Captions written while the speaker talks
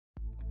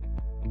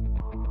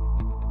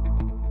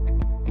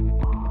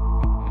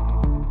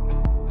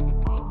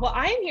Well,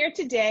 I am here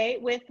today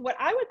with what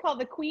I would call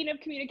the queen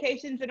of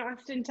communications in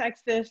Austin,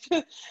 Texas,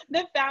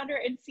 the founder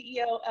and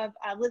CEO of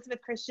Elizabeth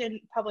Christian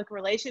Public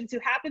Relations, who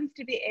happens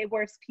to be a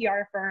worst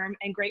PR firm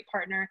and great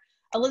partner.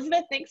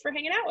 Elizabeth, thanks for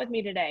hanging out with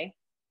me today.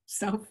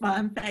 So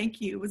fun.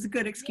 Thank you. It was a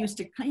good excuse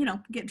to,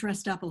 get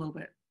dressed up a little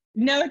bit.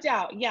 No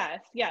doubt. Yes,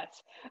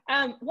 yes. Well,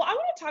 I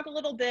want to talk a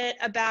little bit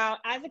about,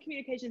 as a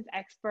communications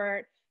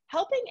expert,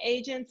 helping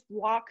agents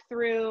walk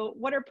through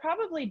what are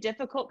probably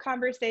difficult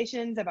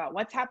conversations about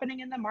what's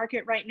happening in the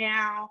market right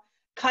now,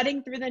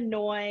 cutting through the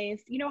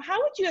noise. How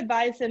would you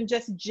advise them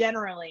just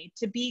generally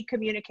to be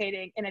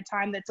communicating in a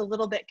time that's a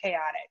little bit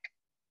chaotic?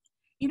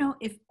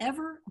 If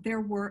ever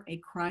there were a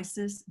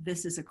crisis,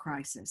 this is a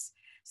crisis.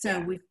 So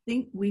Yeah.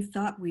 we've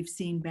thought we've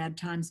seen bad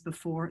times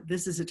before.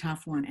 This is a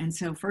tough one. And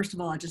so first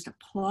of all, I just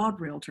applaud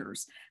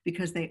realtors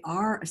because they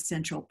are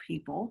essential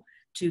people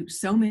to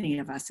so many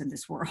of us in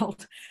this world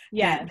that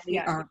Yes, they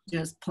yes. are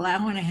just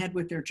plowing ahead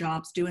with their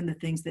jobs, doing the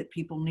things that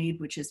people need,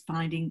 which is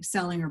finding,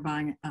 selling, or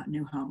buying a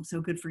new home. So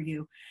good for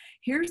you.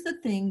 Here's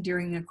the thing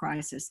during a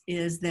crisis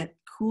is that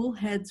cool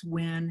heads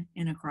win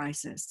in a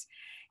crisis.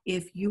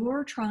 If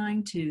you're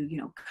trying to,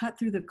 cut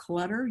through the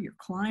clutter, your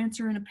clients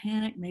are in a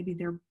panic, maybe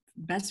their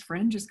best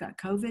friend just got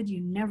COVID.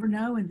 You never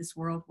know in this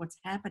world what's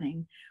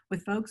happening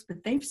with folks, but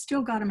they've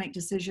still got to make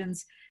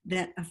decisions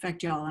that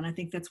affect y'all. And I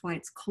think that's why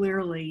it's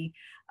clearly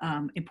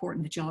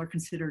important that y'all are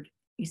considered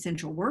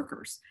essential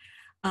workers,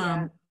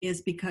 Yeah.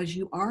 is because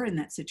you are in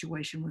that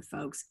situation with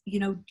folks.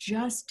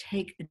 Just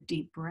take a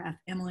deep breath.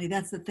 Emily,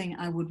 that's the thing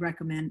I would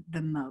recommend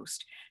the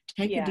most.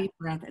 Take a Yeah. deep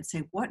breath and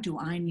say, what do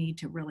I need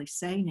to really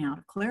say now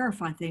to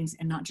clarify things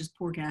and not just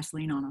pour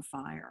gasoline on a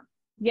fire?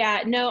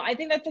 Yeah, no, I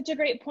think that's such a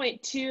great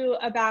point too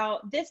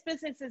about this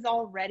business is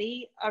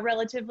already a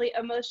relatively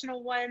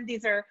emotional one.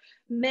 These are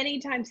many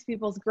times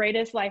people's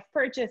greatest life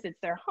purchase. It's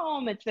their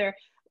home. It's their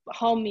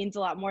home means a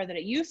lot more than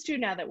it used to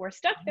now that we're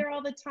stuck there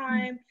all the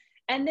time.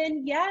 And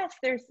then yes,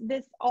 there's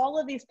all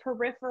of these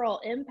peripheral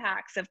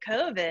impacts of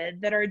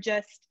COVID that are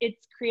just,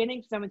 it's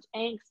creating so much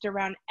angst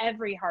around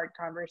every hard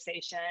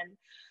conversation.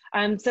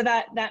 So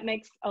that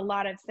makes a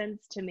lot of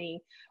sense to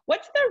me.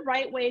 What's the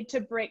right way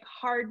to break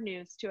hard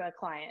news to a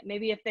client?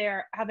 Maybe if they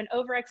have an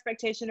over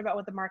expectation about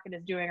what the market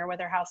is doing or what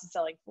their house is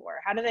selling for,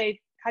 how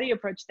do you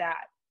approach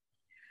that?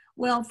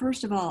 Well,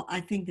 first of all,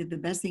 I think that the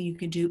best thing you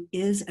can do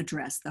is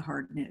address the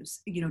hard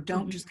news.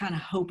 Don't Mhm. just kind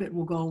of hope it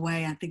will go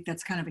away. I think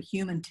that's kind of a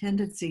human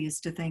tendency is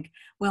to think,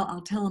 well,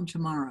 I'll tell them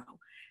tomorrow.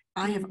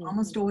 I have Mhm.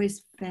 almost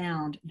always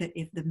found that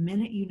if the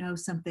minute you know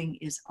something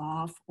is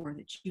off or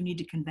that you need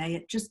to convey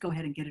it, just go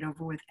ahead and get it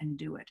over with and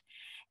do it.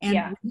 And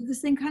Yeah. we do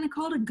this thing kind of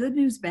called a good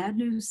news, bad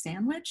news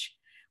sandwich,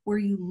 where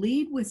you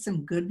lead with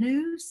some good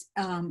news.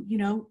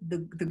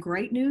 The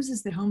great news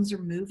is that homes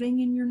are moving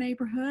in your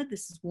neighborhood.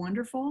 This is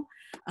wonderful.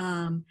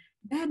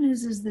 Bad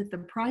news is that the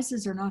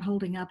prices are not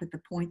holding up at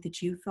the point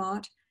that you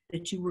thought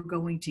that you were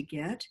going to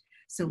get.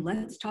 So Mhm.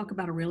 let's talk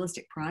about a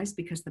realistic price,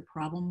 because the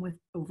problem with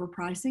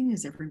overpricing,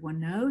 as everyone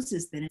knows,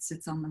 is that it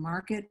sits on the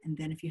market. And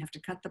then if you have to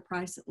cut the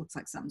price, it looks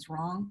like something's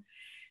wrong.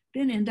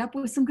 Then end up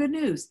with some good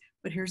news.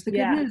 But here's the good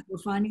Yeah. news. We're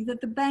finding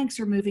that the banks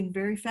are moving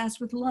very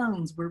fast with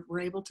loans. We're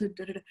able to,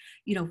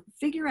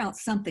 figure out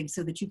something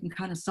so that you can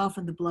kind of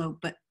soften the blow,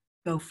 but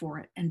go for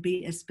it and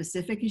be as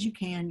specific as you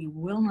can. You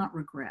will not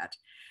regret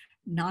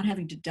not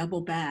having to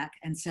double back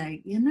and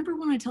say, you remember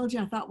when I told you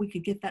I thought we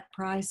could get that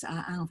price?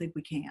 I don't think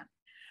we can.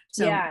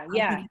 So Yeah. I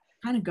Yeah. think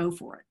kind of go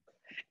for it.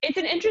 It's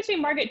an interesting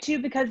market too,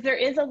 because there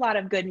is a lot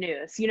of good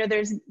news.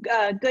 There's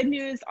good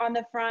news on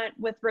the front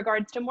with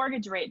regards to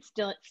mortgage rates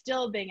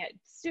still being at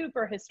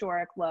super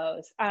historic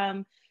lows.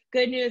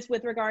 Good news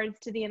with regards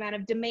to the amount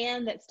of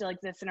demand that still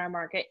exists in our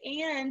market,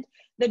 and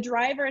the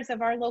drivers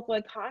of our local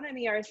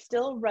economy are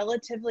still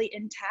relatively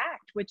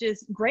intact, which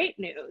is great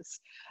news.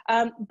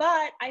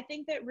 But I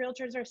think that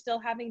realtors are still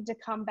having to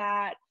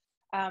combat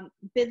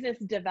business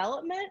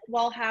development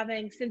while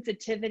having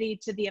sensitivity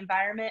to the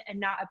environment and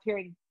not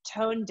appearing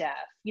tone deaf.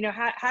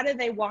 How do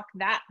they walk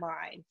that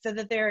line so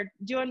that they're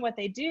doing what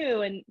they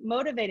do and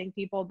motivating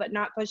people, but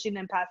not pushing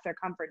them past their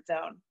comfort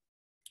zone?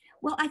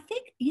 Well, I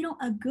think,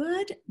 a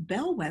good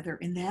bellwether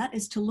in that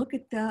is to look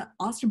at the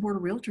Austin Board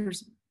of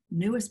Realtors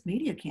newest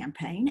media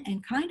campaign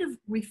and kind of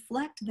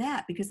reflect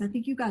that, because I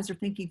think you guys are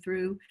thinking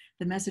through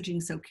the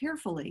messaging so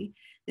carefully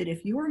that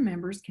if your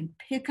members can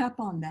pick up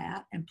on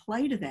that and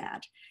play to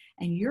that,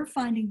 and you're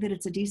finding that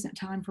it's a decent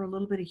time for a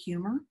little bit of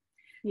humor,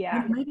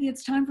 Yeah. maybe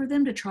it's time for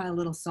them to try a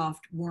little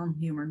soft, warm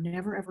humor.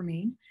 Never ever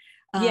mean.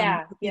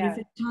 Yeah. And if Yeah.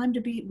 it's time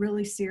to be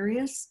really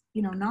serious,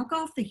 knock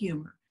off the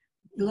humor.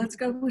 Let's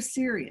go with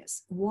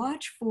serious.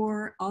 Watch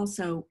for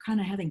also kind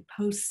of having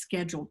posts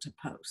scheduled to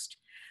post.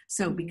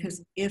 So, because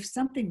Mhm. if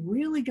something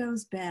really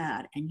goes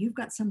bad and you've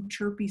got some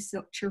chirpy,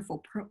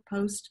 cheerful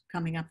post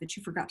coming up that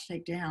you forgot to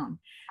take down,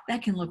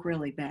 that can look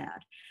really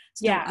bad.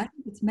 So Yeah. I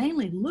think it's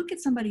mainly look at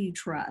somebody you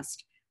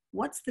trust.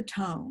 What's the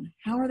tone?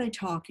 How are they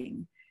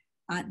talking?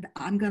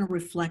 I'm going to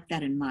reflect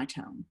that in my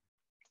tone.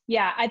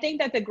 Yeah, I think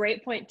that's a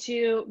great point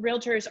too.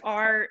 Realtors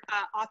are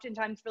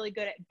oftentimes really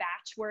good at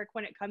batch work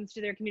when it comes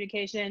to their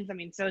communications. I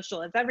mean,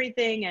 social is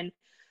everything, and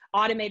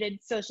automated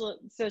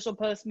social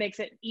posts makes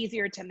it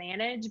easier to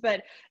manage,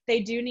 but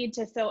they do need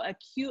to so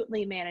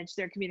acutely manage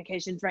their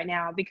communications right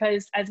now,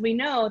 because as we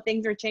know,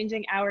 things are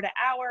changing hour to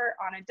hour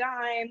on a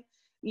dime.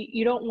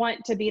 You don't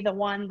want to be the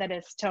one that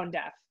is tone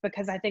deaf,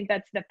 because I think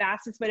that's the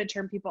fastest way to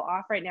turn people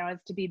off right now, is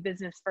to be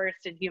business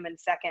first and human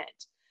second.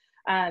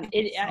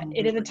 It is a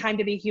Absolutely. time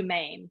to be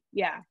humane.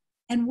 Yeah.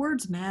 And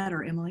words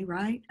matter, Emily,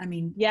 right? I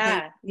mean,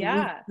 Yeah. we've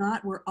Yeah.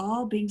 got, we're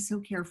all being so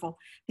careful.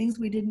 Things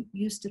we didn't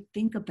used to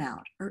think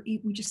about, or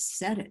we just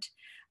said it.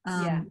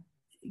 Yeah.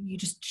 You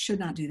just should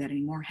not do that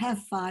anymore.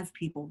 Have 5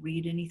 people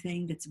read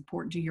anything that's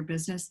important to your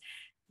business.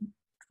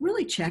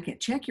 Really check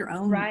it. Check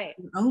Right.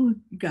 your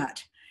own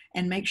gut,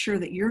 and make sure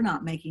that you're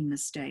not making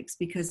mistakes,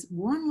 because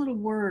one little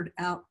word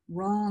out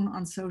wrong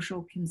on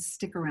social can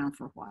stick around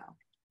for a while.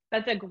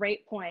 That's a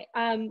great point.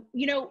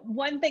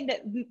 One thing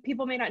that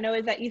people may not know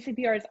is that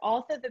ECPR is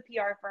also the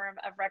PR firm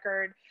of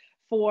record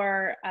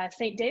for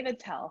St.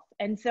 David's Health.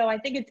 And so I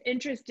think it's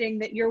interesting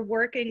that you're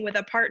working with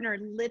a partner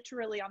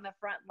literally on the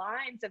front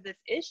lines of this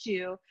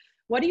issue.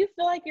 What do you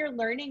feel like you're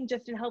learning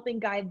just in helping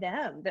guide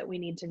them that we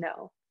need to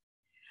know?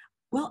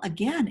 Well,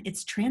 again,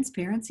 it's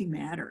transparency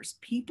matters.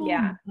 People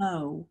Yeah.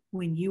 know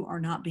when you are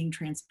not being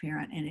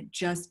transparent, and it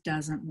just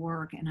doesn't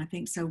work. And I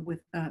think so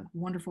with a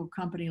wonderful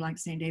company like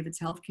St. David's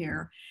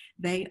Healthcare,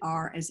 they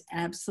are as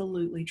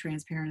absolutely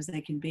transparent as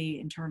they can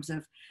be in terms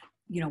of,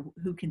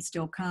 who can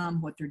still come,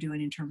 what they're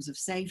doing in terms of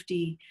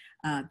safety,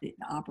 the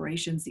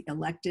operations, the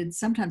elected.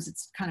 Sometimes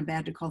it's kind of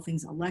bad to call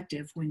things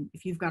elective when,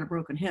 if you've got a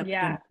broken hip,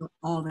 Yeah. don't call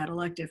all that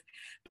elective.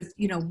 But,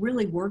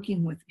 really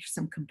working with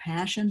some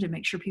compassion to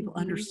make sure people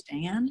Mhm.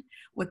 understand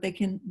what they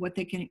can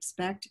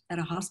expect at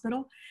a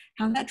hospital.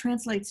 How that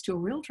translates to a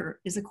realtor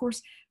is, of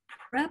course,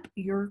 prep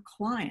your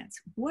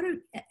clients.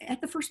 At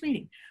the first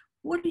meeting,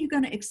 what are you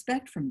going to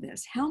expect from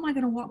this? How am I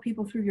going to walk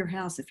people through your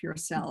house if you're a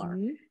seller?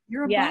 Mhm.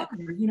 You're a Yes.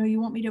 buyer.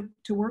 You want me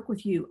to work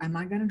with you. Am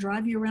I going to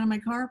drive you around in my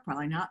car?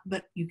 Probably not,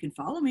 but you can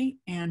follow me,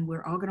 and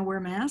we're all going to wear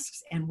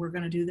masks, and we're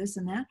going to do this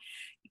and that.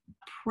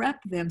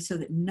 Prep them so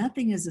that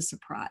nothing is a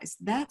surprise.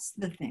 That's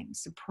the thing.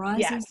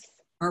 Surprises Yes.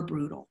 are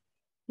brutal.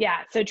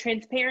 Yeah, so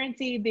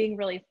transparency, being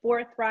really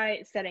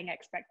forthright, setting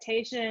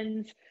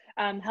expectations,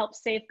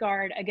 helps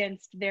safeguard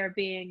against there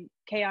being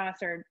chaos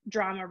or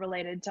drama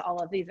related to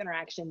all of these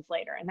interactions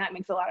later. And that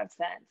makes a lot of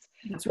sense.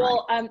 That's right.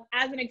 Well,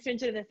 as an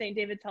extension of the St.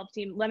 David's Health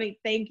team, let me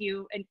thank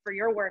you and for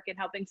your work in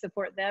helping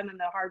support them and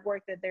the hard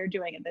work that they're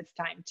doing at this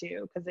time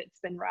too, because it's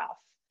been rough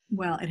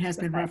Well, it has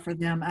with been it. rough for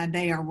them.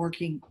 They are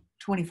working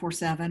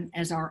 24/7,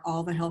 as are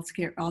all the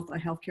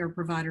healthcare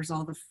providers,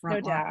 all the No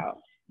frontline,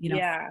 doubt. you know,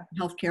 Yeah.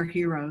 healthcare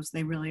heroes.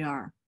 They really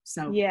are.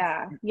 So,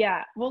 Yeah,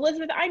 yeah. Well,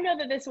 Elizabeth, I know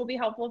that this will be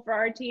helpful for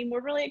our team.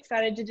 We're really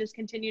excited to just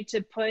continue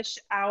to push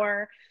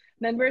our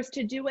members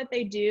to do what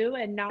they do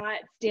and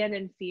not stand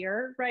in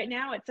fear right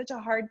now. It's such a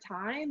hard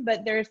time,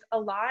 but there's a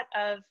lot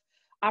of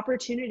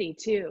opportunity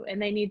too.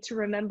 And they need to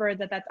remember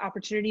that that's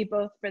opportunity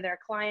both for their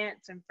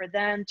clients and for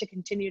them to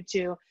continue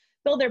to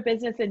build their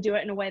business and do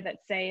it in a way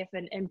that's safe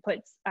and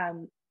puts,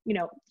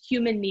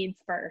 human needs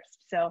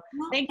first. So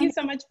well, thank you and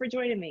so much for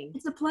joining me.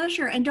 it's a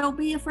pleasure. And don't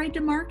be afraid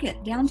to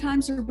market.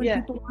 Downtimes are when Yeah.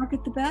 people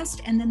market the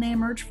best, and then they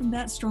emerge from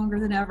that stronger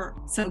than ever.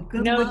 So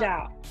good No luck.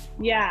 doubt.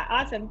 Yeah,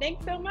 awesome.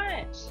 Thanks so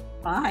much.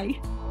 Bye.